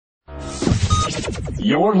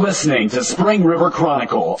You're listening to Spring River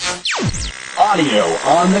Chronicle. Audio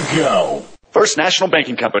on the go. First National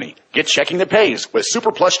Banking Company. Get checking that pays with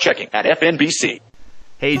Super Plus Checking at FNBC.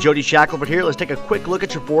 Hey, Jody Shackelford here. Let's take a quick look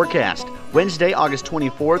at your forecast. Wednesday, August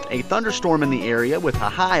 24th, a thunderstorm in the area with a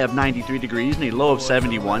high of 93 degrees and a low of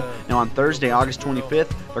 71. Now on Thursday, August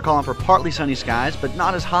 25th, they're calling for partly sunny skies, but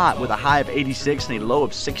not as hot with a high of 86 and a low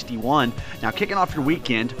of 61. Now kicking off your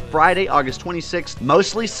weekend, Friday, August 26th,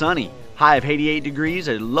 mostly sunny. High of 88 degrees,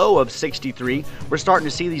 a low of 63. We're starting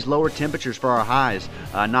to see these lower temperatures for our highs,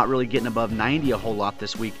 not really getting above 90 a whole lot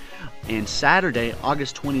this week. And Saturday,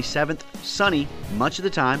 August 27th, sunny much of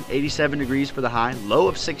the time, 87 degrees for the high, low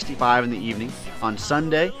of 65 in the evening. On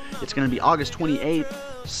Sunday, it's going to be August 28th,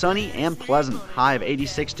 sunny and pleasant, high of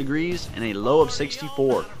 86 degrees and a low of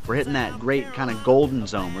 64. We're hitting that great kind of golden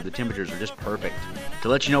zone where the temperatures are just perfect. To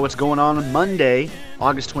let you know what's going on Monday,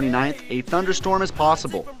 August 29th, a thunderstorm is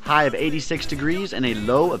possible, high of 86 degrees and a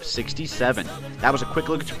low of 67. That was a quick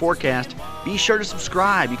look at your forecast. Be sure to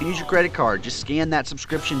subscribe. You can use your credit card. Just scan that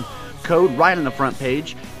subscription code right on the front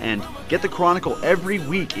page and get the Chronicle every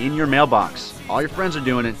week in your mailbox. All your friends are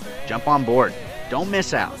doing it. Jump on board. Don't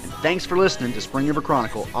miss out. And thanks for listening to Spring River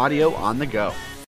Chronicle Audio on the Go.